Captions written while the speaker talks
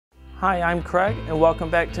Hi, I'm Craig, and welcome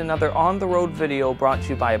back to another on-the-road video brought to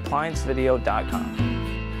you by ApplianceVideo.com.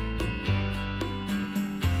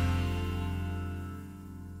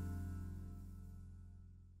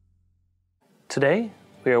 Today,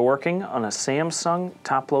 we are working on a Samsung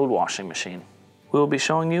top-load washing machine. We will be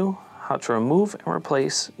showing you how to remove and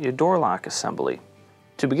replace your door lock assembly.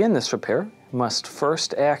 To begin this repair, you must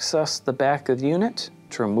first access the back of the unit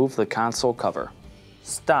to remove the console cover.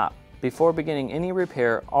 Stop. Before beginning any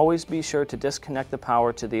repair, always be sure to disconnect the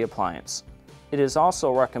power to the appliance. It is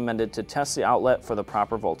also recommended to test the outlet for the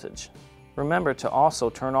proper voltage. Remember to also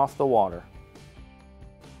turn off the water.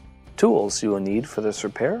 Tools you will need for this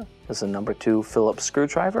repair is a number 2 Phillips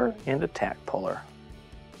screwdriver and a tack puller.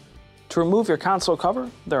 To remove your console cover,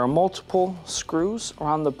 there are multiple screws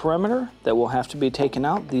around the perimeter that will have to be taken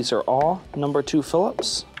out. These are all number 2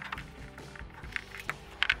 Phillips.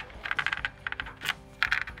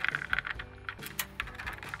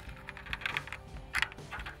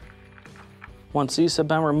 Once these have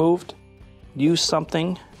been removed, use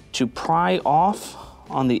something to pry off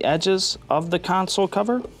on the edges of the console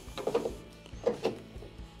cover.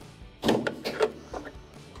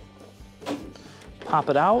 Pop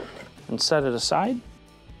it out and set it aside.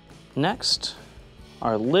 Next,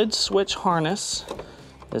 our lid switch harness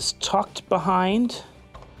is tucked behind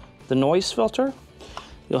the noise filter.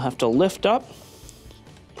 You'll have to lift up,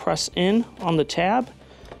 press in on the tab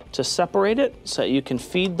to separate it so that you can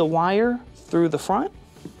feed the wire through the front.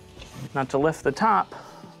 Now to lift the top,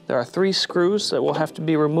 there are 3 screws that will have to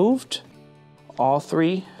be removed. All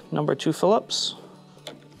 3 number 2 Phillips.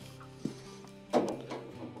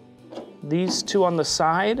 These 2 on the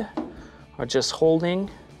side are just holding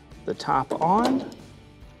the top on.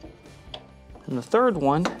 And the third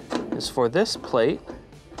one is for this plate.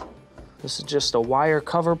 This is just a wire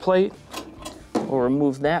cover plate. We'll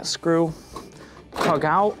remove that screw, tug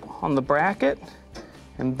out on the bracket,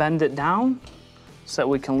 and bend it down so that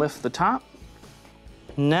we can lift the top.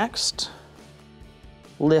 Next,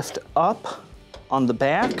 lift up on the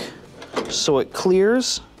back so it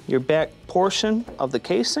clears your back portion of the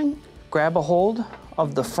casing. Grab a hold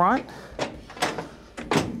of the front,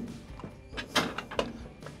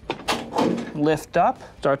 lift up,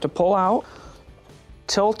 start to pull out,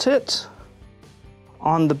 tilt it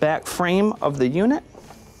on the back frame of the unit,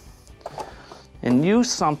 and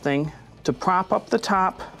use something to prop up the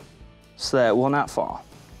top so that it will not fall.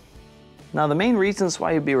 Now the main reasons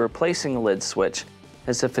why you'd be replacing a lid switch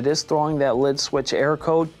is if it is throwing that lid switch error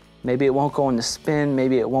code, maybe it won't go into spin,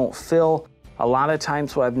 maybe it won't fill. A lot of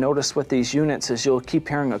times what I've noticed with these units is you'll keep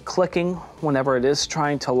hearing a clicking whenever it is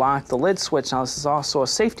trying to lock the lid switch. Now this is also a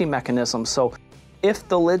safety mechanism, so if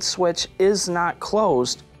the lid switch is not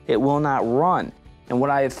closed, it will not run. And what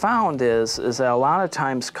I have found is that a lot of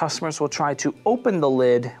times customers will try to open the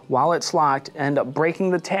lid while it's locked and end up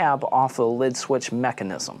breaking the tab off the lid switch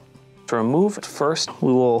mechanism. To remove it first,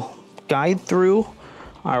 we will guide through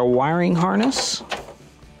our wiring harness,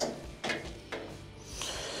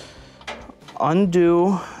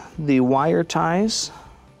 undo the wire ties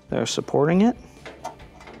that are supporting it.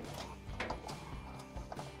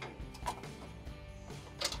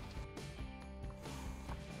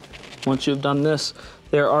 Once you've done this,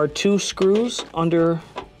 there are 2 screws under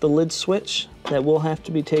the lid switch that will have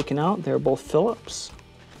to be taken out. They're both Phillips.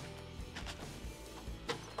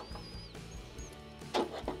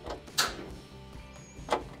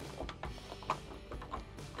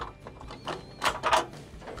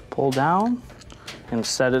 Pull down and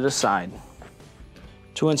set it aside.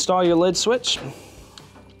 To install your lid switch,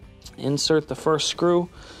 insert the first screw.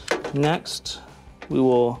 Next, we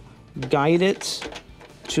will guide it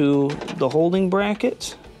to the holding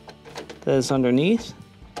bracket that is underneath.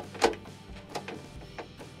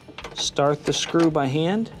 Start the screw by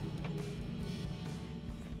hand.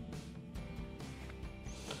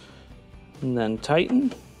 And then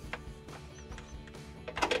tighten.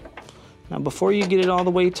 Now before you get it all the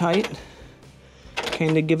way tight,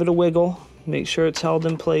 kind of give it a wiggle. Make sure it's held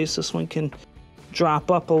in place. This one can drop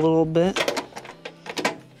up a little bit.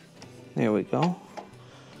 There we go.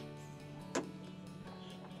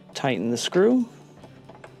 Tighten the screw.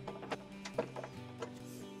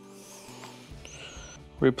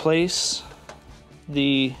 Replace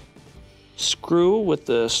the screw with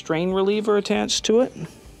the strain reliever attached to it.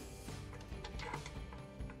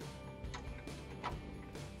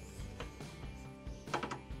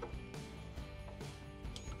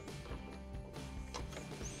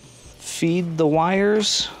 Feed the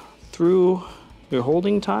wires through your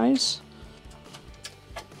holding ties.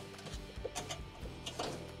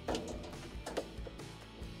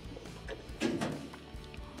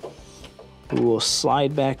 We will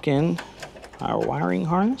slide back in our wiring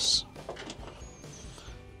harness.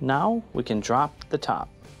 Now we can drop the top.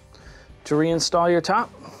 To reinstall your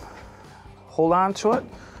top, hold on to it,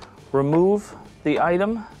 remove the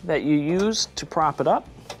item that you used to prop it up.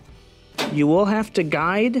 You will have to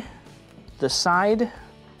guide the side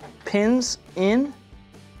pins in.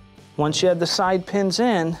 Once you have the side pins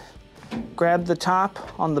in, grab the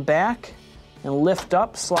top on the back and lift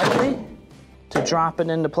up slightly to drop it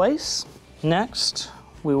into place. Next,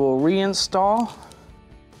 we will reinstall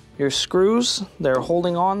your screws that are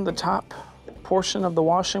holding on the top portion of the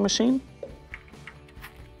washing machine.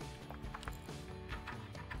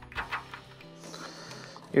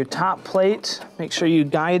 Your top plate, make sure you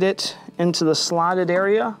guide it into the slotted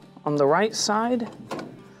area on the right side.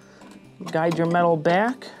 Guide your metal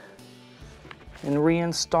back and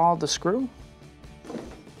reinstall the screw.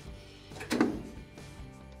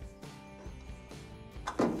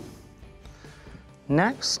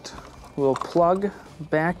 Next, we'll plug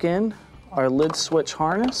back in our lid switch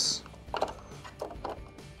harness.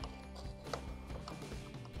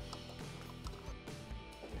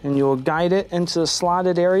 And you will guide it into the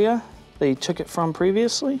slotted area that you took it from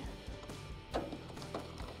previously.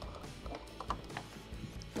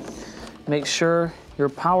 Make sure your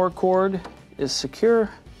power cord is secure.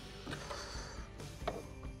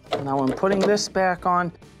 Now when putting this back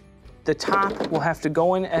on, the top will have to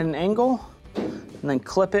go in at an angle and then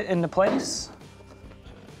clip it into place.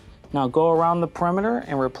 Now go around the perimeter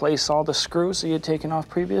and replace all the screws that you had taken off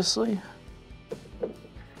previously.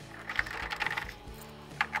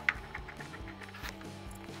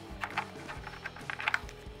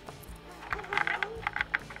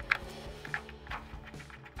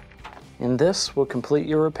 And this will complete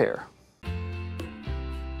your repair.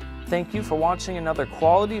 Thank you for watching another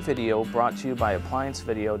quality video brought to you by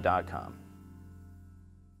ApplianceVideo.com.